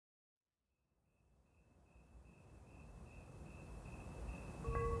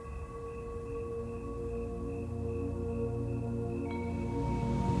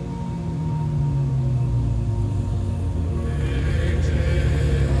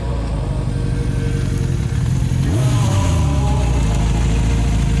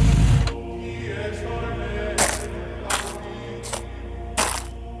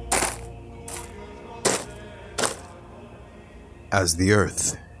As the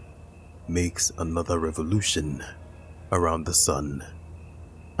Earth makes another revolution around the sun,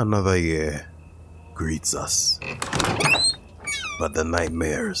 another year greets us. But the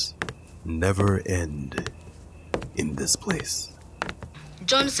nightmares never end in this place.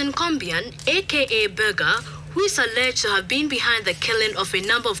 Johnson Kombian, aka Burger, who is alleged to have been behind the killing of a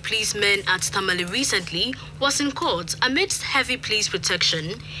number of policemen at Tamale recently, was in court amidst heavy police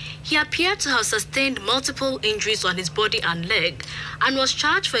protection. He appeared to have sustained multiple injuries on his body and leg and was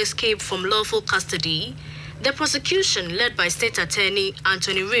charged for escape from lawful custody. The prosecution, led by State Attorney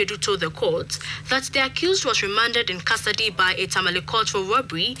Anthony Redu, told the court that the accused was remanded in custody by a Tamale court for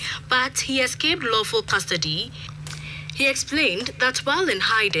robbery, but he escaped lawful custody. He explained that while in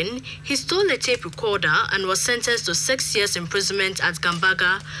hiding, he stole a tape recorder and was sentenced to 6 years imprisonment at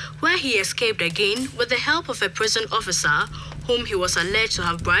Gambaga, where he escaped again with the help of a prison officer whom he was alleged to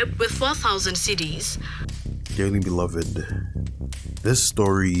have bribed with 4,000 cedis. Dearly beloved, this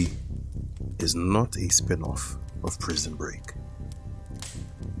story is not a spin-off of Prison Break.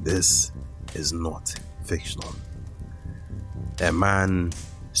 This is not fictional. A man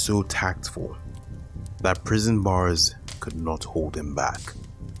so tactful that prison bars could not hold him back.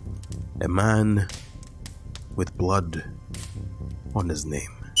 A man with blood on his name.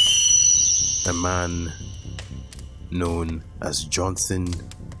 A man known as Johnson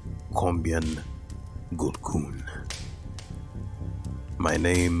Kombian Gulkun. My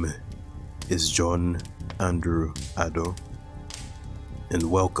name is John Andrew Addo, and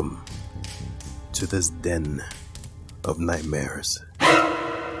welcome to this den of nightmares,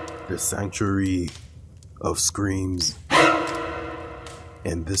 the sanctuary of screams,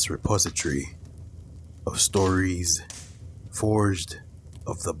 and this repository of stories forged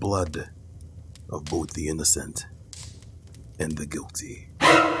of the blood of both the innocent and the guilty.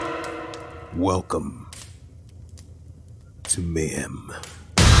 Welcome to Mayhem.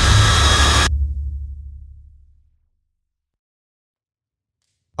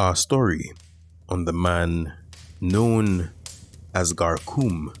 Our story on the man known as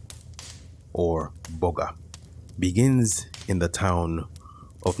Garkum or Boga begins in the town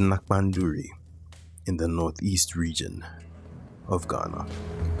of Nakpanduri in the northeast region of Ghana.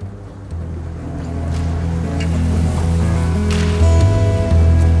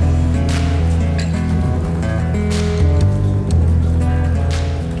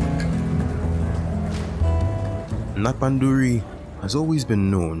 Nakpanduri has always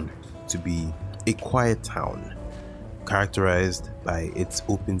been known to be a quiet town, characterized by its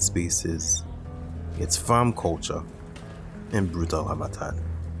open spaces, its farm culture, and brutal harmattan,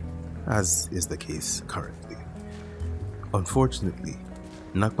 as is the case currently. Unfortunately,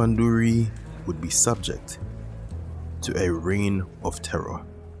 Nakpanduri would be subject to a reign of terror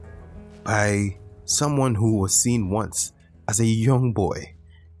by someone who was seen once as a young boy,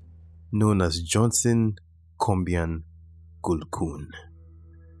 known as Johnson Kombian Gulkun.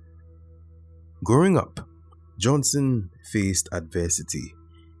 Growing up, Johnson faced adversity.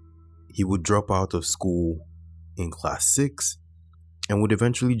 He would drop out of school in class 6 and would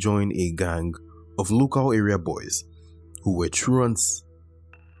eventually join a gang of local area boys who were truants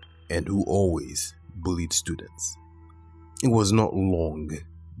and who always bullied students. It was not long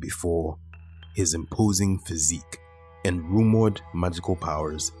before his imposing physique and rumored magical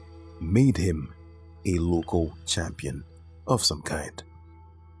powers made him a local champion of some kind.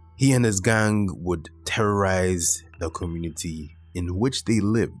 He and his gang would terrorize the community in which they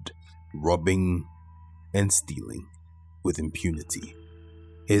lived, robbing and stealing with impunity.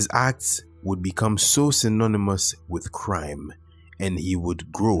 His acts would become so synonymous with crime, and he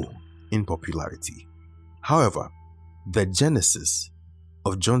would grow in popularity. However, the genesis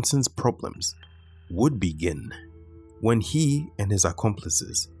of Johnson's problems would begin when he and his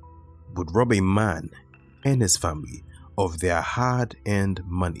accomplices would rob a man and his family of their hard-earned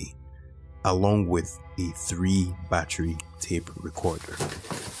money, along with a 3-battery tape recorder.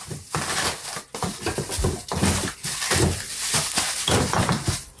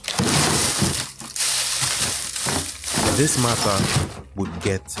 This matter would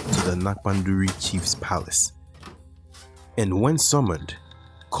get to the Nakpanduri chief's palace, and when summoned,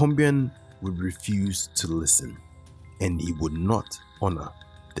 Kombian would refuse to listen, and he would not honor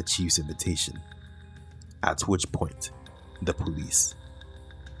the chief's invitation, at which point the police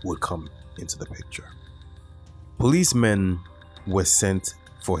would come into the picture. Policemen were sent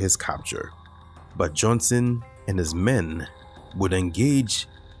for his capture, but Johnson and his men would engage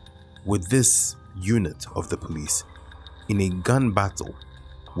with this unit of the police in a gun battle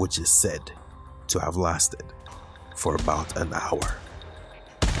which is said to have lasted for about an hour.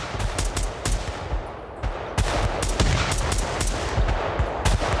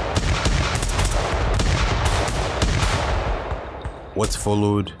 What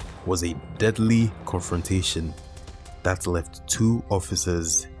followed was a deadly confrontation that left 2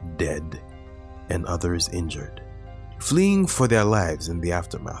 officers dead and others injured. Fleeing for their lives in the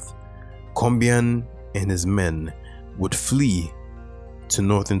aftermath, Kombian and his men would flee to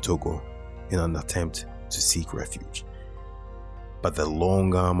northern Togo in an attempt to seek refuge. But the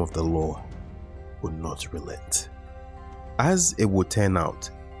long arm of the law would not relent. As it would turn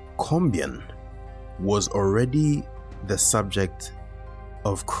out, Kombian was already the subject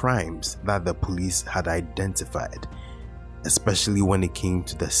of crimes that the police had identified, especially when it came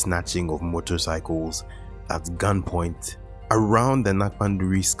to the snatching of motorcycles at gunpoint around the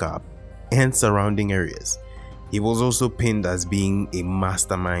Nakpanduri Scarp and surrounding areas. He was also pinned as being a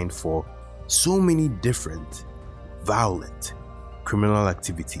mastermind for so many different violent criminal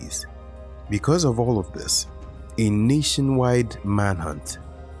activities. Because of all of this, a nationwide manhunt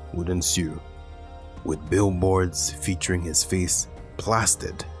would ensue, with billboards featuring his face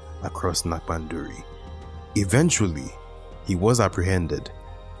plastered across Nakpanduri. Eventually, he was apprehended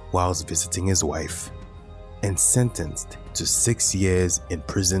whilst visiting his wife and sentenced to 6 years in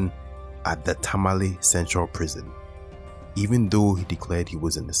prison at the Tamale Central Prison, even though he declared he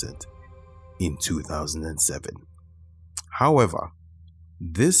was innocent in 2007. However,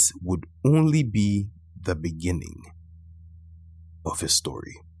 this would only be the beginning of his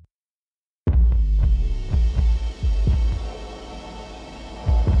story.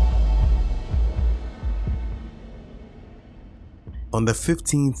 On the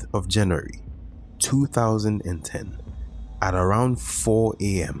 15th of January 2010, at around 4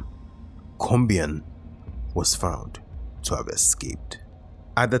 a.m., Kombian was found to have escaped.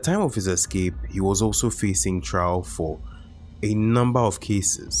 At the time of his escape, he was also facing trial for a number of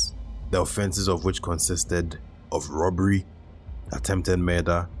cases, the offenses of which consisted of robbery, attempted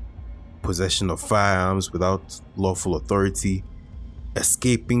murder, possession of firearms without lawful authority,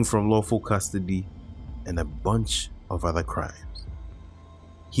 escaping from lawful custody, and a bunch of other crimes.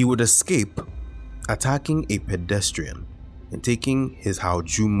 He would escape attacking a pedestrian and taking his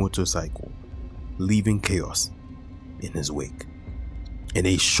Haoju motorcycle, leaving chaos in his wake. In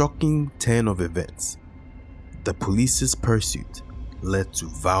a shocking turn of events, the police's pursuit led to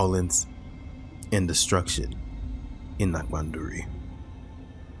violence and destruction in Nakpanduri.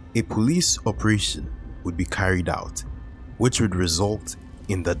 A police operation would be carried out, which would result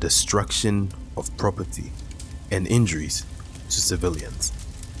in the destruction of property and injuries to civilians.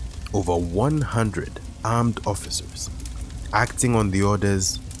 Over 100 armed officers, acting on the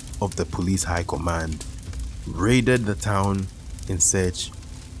orders of the police high command, raided the town in search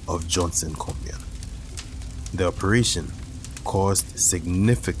of Johnson Kombian. The operation caused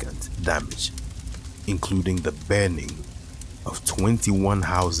significant damage, including the burning of 21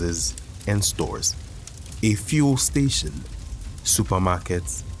 houses and stores, a fuel station,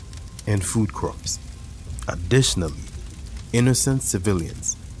 supermarkets, and food crops. Additionally, innocent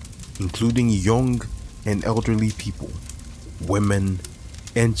civilians, including young and elderly people, women,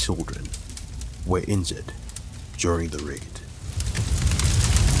 and children, were injured during the raid.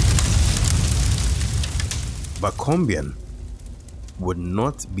 But Kombian would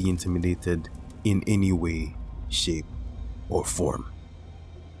not be intimidated in any way, shape, or form.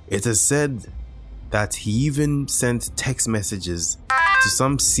 It is said that he even sent text messages to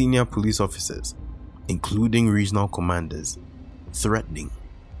some senior police officers, including regional commanders, threatening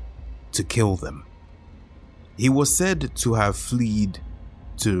to kill them. He was said to have fled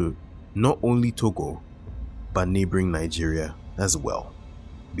to not only Togo, but neighboring Nigeria as well,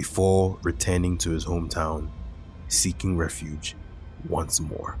 before returning to his hometown, seeking refuge once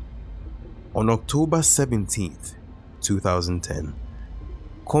more. On October 17th, 2010,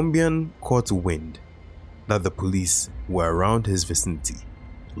 Kombian caught wind that the police were around his vicinity,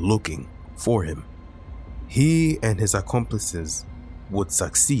 looking for him. He and his accomplices would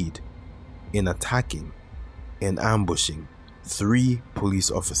succeed in attacking and ambushing 3 police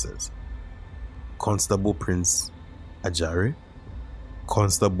officers: Constable Prince Ajare,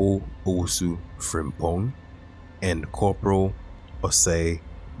 Constable Owusu Frimpong, and Corporal Osei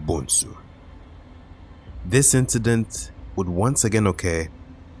Bonsu. This incident would once again occur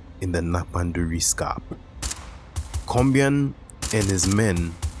in the Nakpanduri Scarp. Kombian and his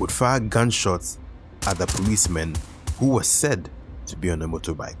men would fire gunshots at the policemen who were said to be on a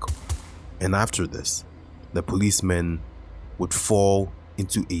motorbike. And after this, the policemen would fall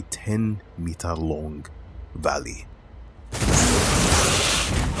into a 10-meter long valley.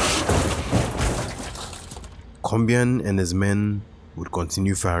 Kombian and his men would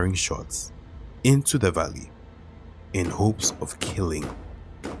continue firing shots into the valley in hopes of killing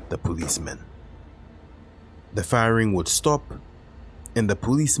the policemen. The firing would stop and the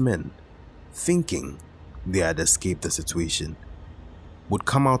policemen, thinking they had escaped the situation, would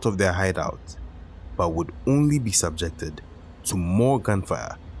come out of their hideout but would only be subjected to more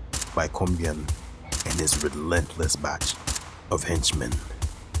gunfire by Kombian and his relentless batch of henchmen.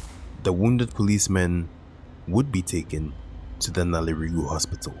 The wounded policemen would be taken to the Nalerigu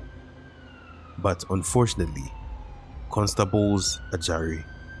hospital, but unfortunately, Constables Ajari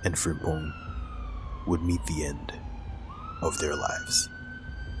and Frimpong would meet the end of their lives.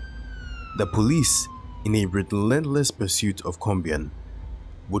 The police, in a relentless pursuit of Kombian,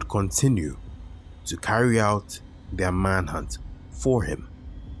 would continue to carry out their manhunt for him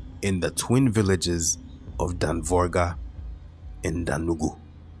in the twin villages of Danvorga and Danugu.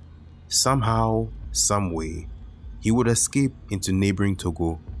 Somehow, some way, he would escape into neighboring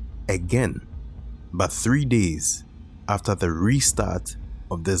Togo again, but 3 days after the restart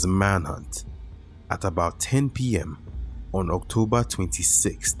of this manhunt, at about 10 p.m. on October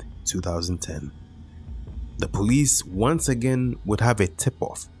 26, 2010, the police once again would have a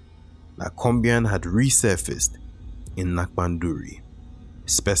tip-off that Kombian had resurfaced in Nakbanduri,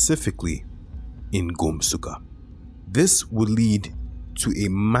 specifically in Gomsuka. This would lead to a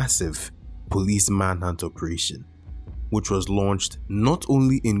massive police manhunt operation, which was launched not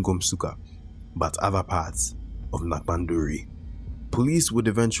only in Gomsuka, but other parts of Nakbanduri. Police would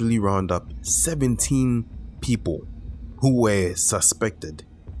eventually round up 17 people who were suspected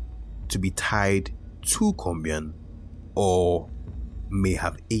to be tied to Kombian or may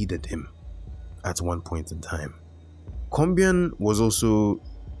have aided him at one point in time. Kombian was also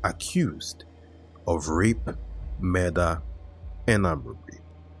accused of rape, murder, and armed robbery.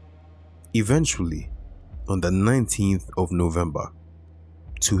 Eventually, on the 19th of November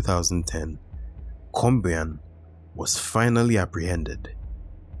 2010, Kombian was finally apprehended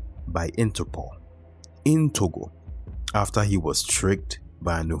by Interpol in Togo after he was tricked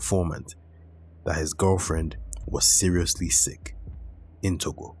by an informant that his girlfriend was seriously sick in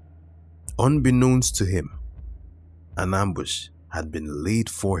Togo. Unbeknownst to him, an ambush had been laid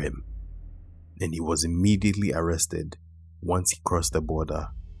for him, and he was immediately arrested once he crossed the border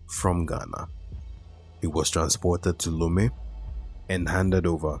from Ghana. He was transported to Lome and handed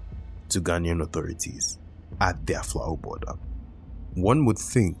over to Ghanaian authorities at their Aflao border. One would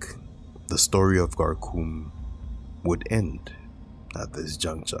think the story of Garkum would end at this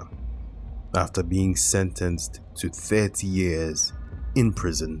juncture, after being sentenced to 30 years in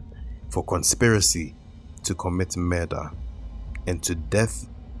prison for conspiracy to commit murder and to death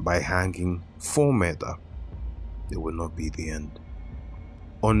by hanging for murder. It would not be the end.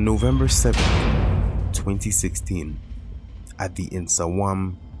 On November 7th, 2016, at the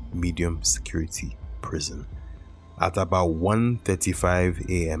Nsawam Medium Security Prison, at about 1:35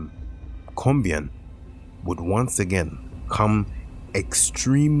 a.m., Kombian would once again come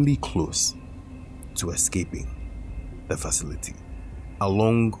extremely close to escaping the facility,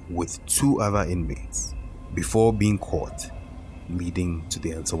 along with 2 other inmates, before being caught, leading to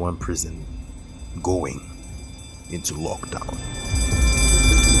the Nsawam Prison, going into lockdown.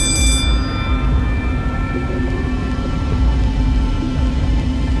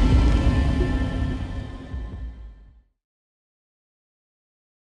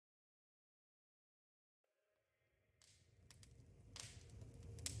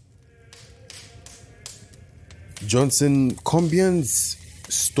 Johnson Kombian's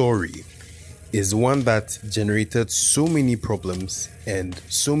story is one that generated so many problems and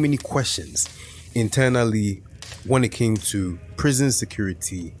so many questions internally when it came to prison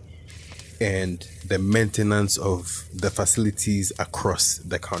security and the maintenance of the facilities across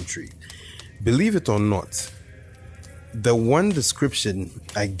the country. Believe it or not, the one description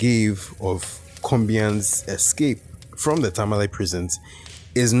I gave of Kombian's escape from the Tamale prisons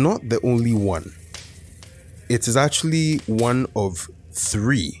is not the only one. It is actually one of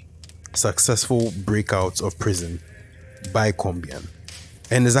 3 successful breakouts of prison by Kombian,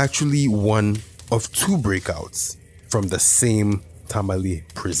 and is actually one of 2 breakouts from the same Tamale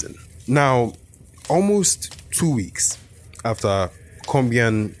prison. Now, almost 2 weeks after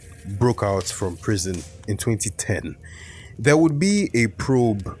Kombian broke out from prison in 2010, there would be a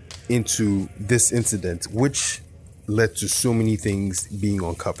probe into this incident, which led to so many things being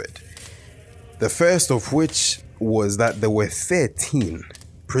uncovered. The first of which was that there were 13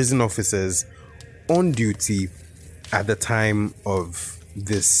 prison officers on duty at the time of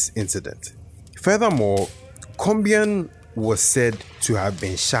this incident. Furthermore, Kombian was said to have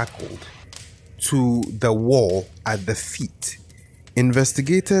been shackled to the wall at the feet.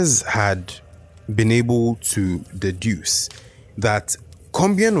 Investigators had been able to deduce that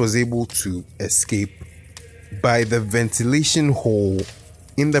Kombian was able to escape by the ventilation hole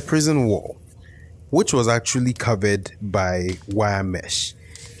in the prison wall, which was actually covered by wire mesh.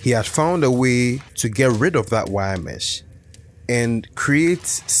 He had found a way to get rid of that wire mesh and create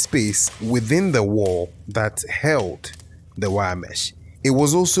space within the wall that held the wire mesh. It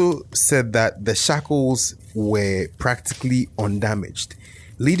was also said that the shackles were practically undamaged,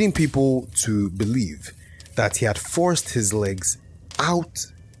 leading people to believe that he had forced his legs out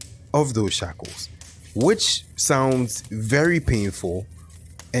of those shackles, which sounds very painful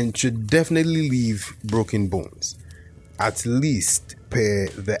and should definitely leave broken bones, at least per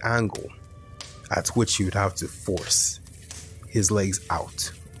the angle at which he would have to force his legs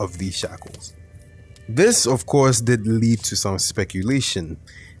out of these shackles. This, of course, did lead to some speculation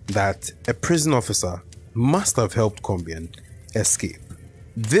that a prison officer must have helped Kombian escape.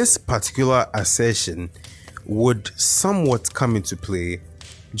 This particular assertion would somewhat come into play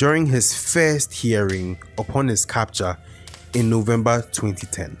during his first hearing upon his capture in November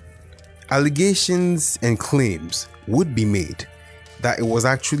 2010. Allegations and claims would be made that it was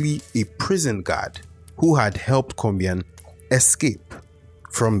actually a prison guard who had helped Kombian escape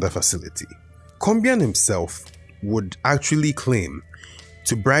from the facility. Kombian himself would actually claim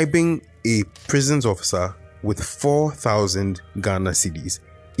to bribing a prisons officer with 4,000 Ghana cedis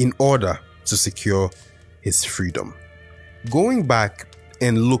in order to secure his freedom. Going back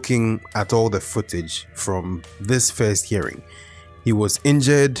and looking at all the footage from this first hearing, he was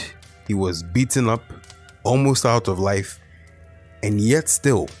injured, he was beaten up, almost out of life, and yet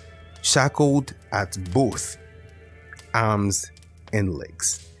still shackled at both arms and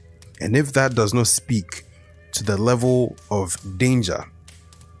legs. And if that does not speak to the level of danger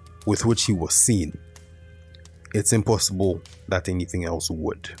with which he was seen, it's impossible that anything else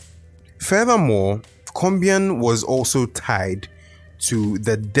would. Furthermore, Kombian was also tied to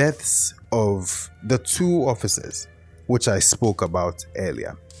the deaths of the two officers, which I spoke about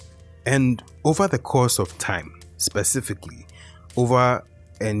earlier. And over the course of time, specifically over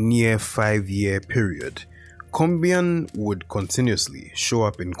a near 5-year period, Kombian would continuously show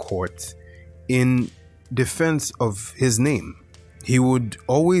up in court in defense of his name. He would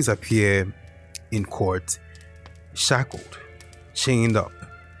always appear in court shackled, chained up,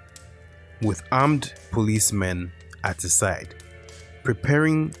 with armed policemen at his side,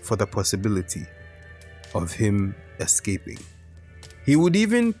 preparing for the possibility of him escaping. He would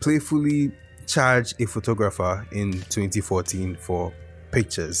even playfully charge a photographer in 2014 for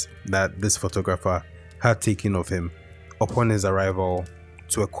pictures that this photographer had taken of him upon his arrival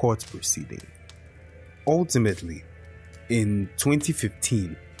to a court proceeding. Ultimately, in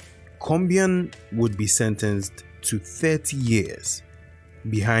 2015, Kombian would be sentenced to 30 years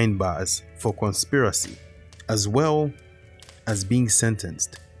behind bars for conspiracy, as well as being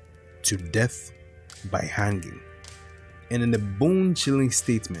sentenced to death by hanging. And in a bone-chilling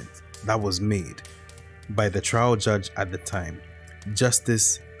statement that was made by the trial judge at the time,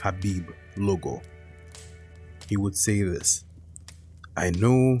 Justice Habib Logo, he would say this: "I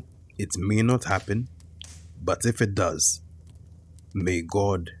know it may not happen, but if it does, may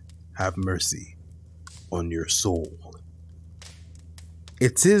God have mercy on your soul."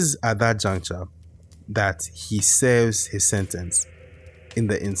 It is at that juncture that he serves his sentence in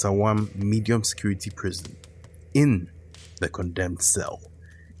the Nsawam medium security prison in the condemned cell.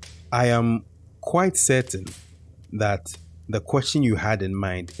 I am quite certain that the question you had in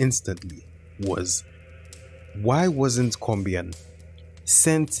mind instantly was, why wasn't Kombian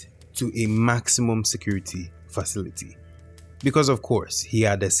sent to a maximum security facility? Because of course he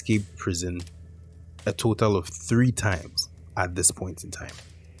had escaped prison a total of 3 times at this point in time.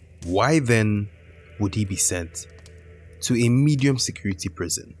 Why then would he be sent to a medium security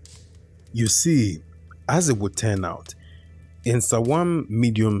prison? You see, as it would turn out, Nsawam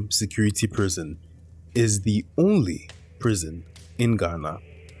medium security prison is the only prison in Ghana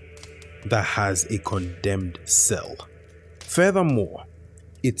that has a condemned cell. Furthermore,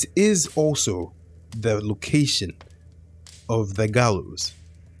 it is also the location of the gallows.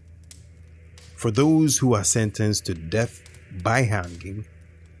 For those who are sentenced to death by hanging,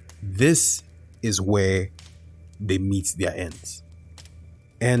 this is where they meet their ends.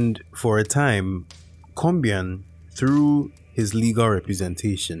 And for a time, Kombian, through his legal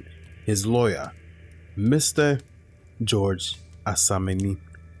representation, his lawyer, Mr. George Asameni,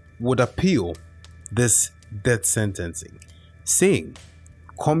 would appeal this death sentencing, saying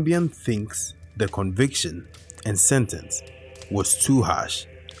Kombian thinks the conviction and sentence was too harsh,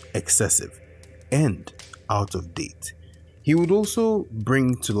 excessive, and out of date. He would also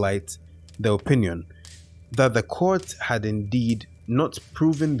bring to light the opinion that the court had indeed not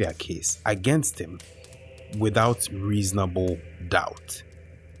proven their case against him without reasonable doubt,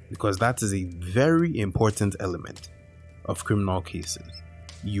 because that is a very important element of criminal cases.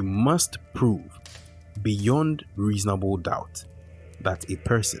 You must prove beyond reasonable doubt that a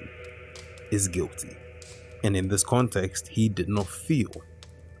person is guilty. And in this context, he did not feel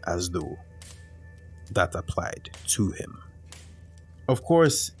as though that applied to him. Of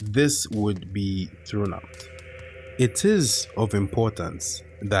course, this would be thrown out. It is of importance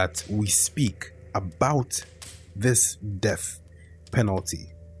that we speak about this death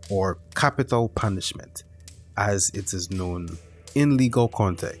penalty or capital punishment, as it is known in legal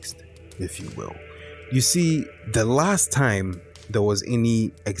context, if you will. You see, the last time there was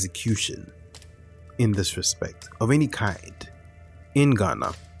any execution in this respect of any kind in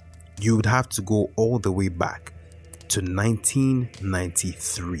Ghana, you would have to go all the way back to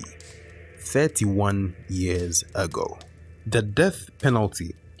 1993, 31 years ago. The death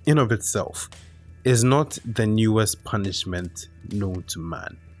penalty in of itself is not the newest punishment known to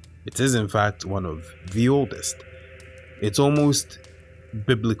man. It is in fact one of the oldest. It's almost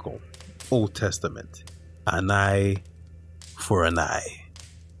biblical, Old Testament. An eye for an eye,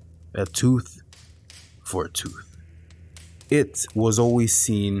 a tooth for a tooth. It was always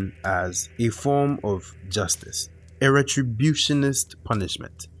seen as a form of justice, a retributionist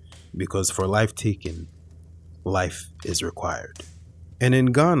punishment, because for life taken, life is required. And in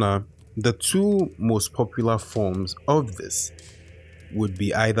Ghana, the two most popular forms of this would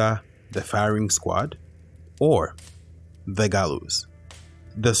be either the firing squad or the gallows.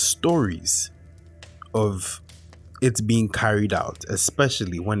 The stories of it being carried out,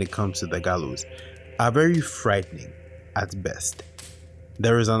 especially when it comes to the gallows, are very frightening at best.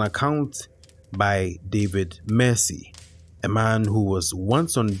 There is an account by David Mercy, a man who was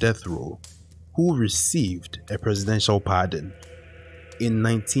once on death row, who received a presidential pardon in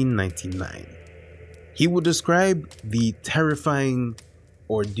 1999. He would describe the terrifying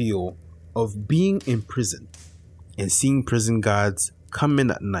ordeal of being in prison and seeing prison guards come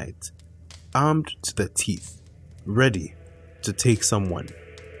in at night, armed to the teeth, ready to take someone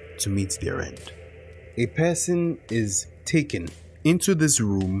to meet their end. A person is taken into this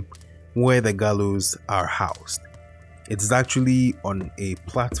room where the gallows are housed. It's actually on a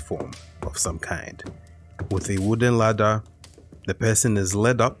platform of some kind. With a wooden ladder, the person is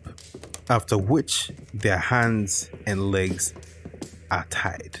led up, after which their hands and legs are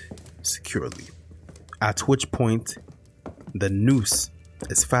tied securely, at which point the noose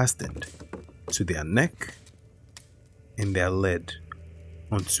is fastened to their neck and they are led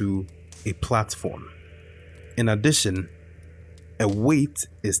onto a platform. In addition, a weight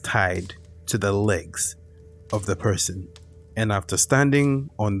is tied to the legs of the person, and after standing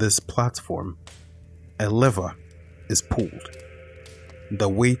on this platform, a lever is pulled, the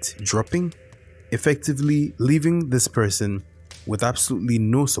weight dropping, effectively leaving this person with absolutely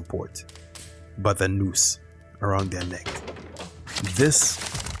no support but the noose around their neck. This,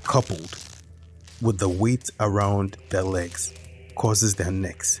 coupled with the weight around their legs, causes their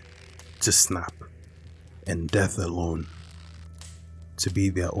necks to snap and death alone to be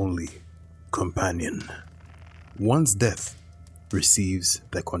their only companion. Once death receives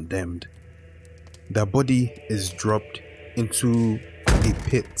the condemned, their body is dropped into a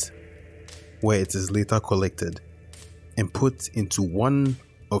pit where it is later collected and put into one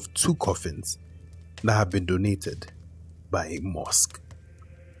of two coffins that have been donated by a mosque.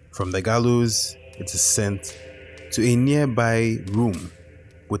 From the gallows, it is sent to a nearby room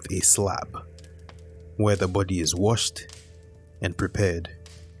with a slab where the body is washed and prepared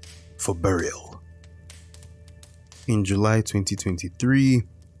for burial. In July 2023,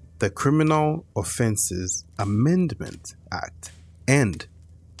 the Criminal Offences Amendment Act and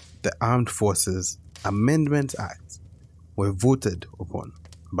the Armed Forces Amendment Act were voted upon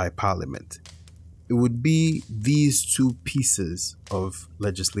by Parliament. It would be these two pieces of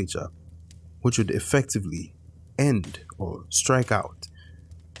legislature which would effectively end or strike out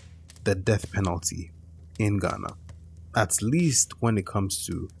the death penalty in Ghana, at least when it comes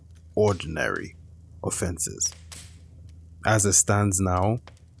to ordinary offenses. As it stands now,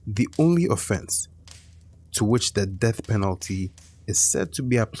 the only offense to which the death penalty is said to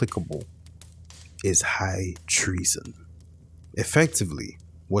be applicable is high treason. Effectively,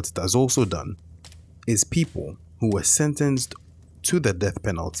 what it has also done is people who were sentenced to the death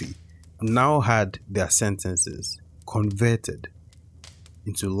penalty now had their sentences converted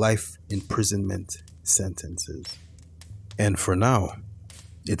into life imprisonment sentences. And for now,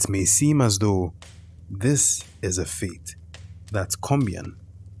 it may seem as though this is a fate that Kombian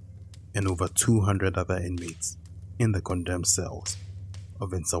and over 200 other inmates in the condemned cells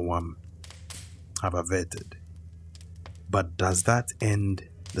of Nsawam have averted. But does that end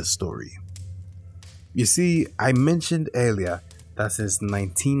the story? You see, I mentioned earlier that since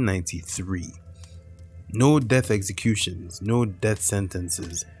 1993, no death executions, no death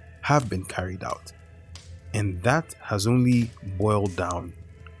sentences have been carried out. And that has only boiled down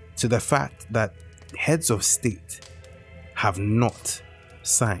to the fact that heads of state have not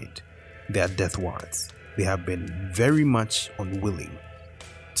signed their death warrants. They have been very much unwilling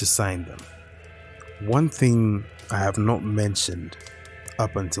to sign them. One thing I have not mentioned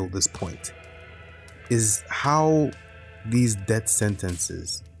up until this point is how these death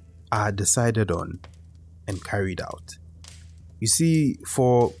sentences are decided on and carried out. You see,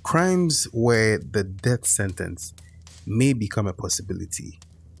 for crimes where the death sentence may become a possibility,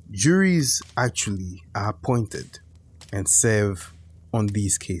 juries actually are appointed and serve on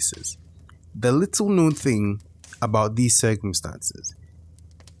these cases. The little known thing about these circumstances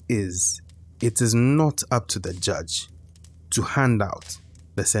is it is not up to the judge to hand out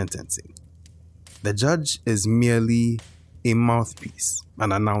the sentencing. The judge is merely a mouthpiece,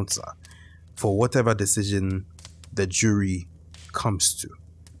 an announcer for whatever decision the jury comes to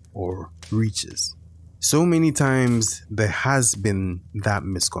or reaches. So many times there has been that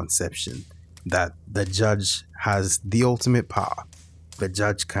misconception that the judge has the ultimate power. The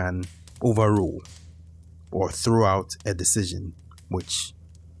judge can overrule or throw out a decision which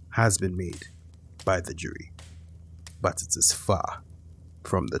has been made by the jury. But it is far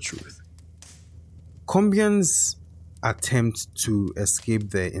from the truth. Kombian's attempt to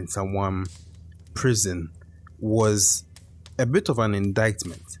escape the Nsawam prison was a bit of an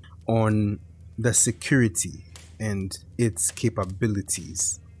indictment on the security and its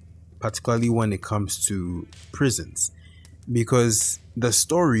capabilities, particularly when it comes to prisons, because the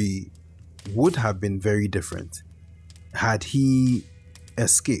story would have been very different had he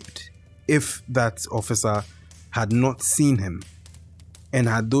escaped. If that officer had not seen him and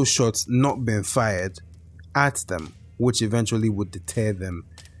had those shots not been fired at them, which eventually would deter them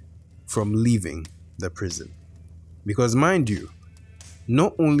from leaving the prison. Because mind you,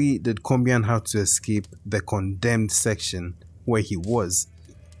 not only did Kombian have to escape the condemned section where he was,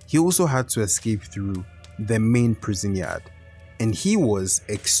 he also had to escape through the main prison yard. And he was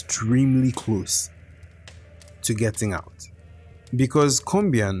extremely close to getting out. Because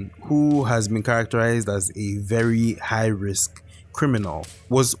Kombian, who has been characterized as a very high-risk criminal,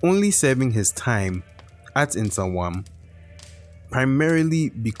 was only serving his time at Nsawam primarily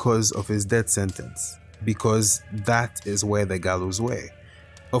because of his death sentence, because that is where the gallows were.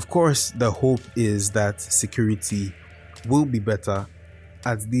 Of course, the hope is that security will be better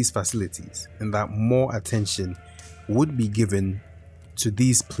at these facilities and that more attention would be given to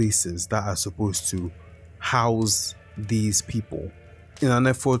these places that are supposed to house these people in an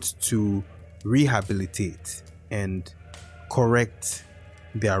effort to rehabilitate and correct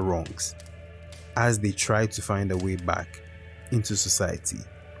their wrongs as they try to find a way back into society,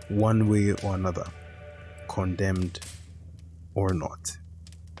 one way or another, condemned or not.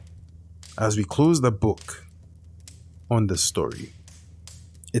 As we close the book on the story,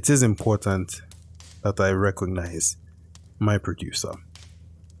 it is important that I recognize my producer,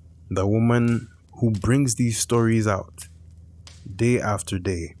 the woman who brings these stories out day after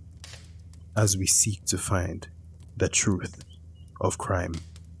day as we seek to find the truth of crime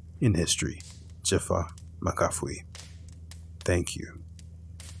in history. Jefa Makafui. Thank you.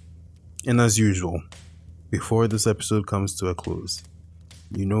 And as usual, before this episode comes to a close,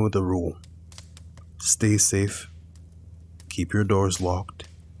 you know the rule. Stay safe, keep your doors locked,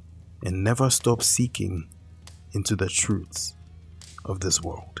 and never stop seeking into the truths of this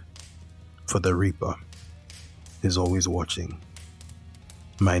world. For the Reaper is always watching.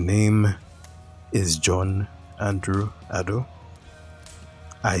 My name is John Andrew Addo.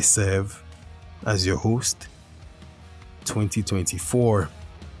 I serve as your host. 2024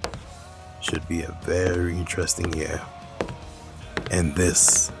 should be a very interesting year. And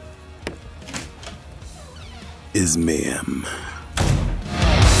this is Mayhem.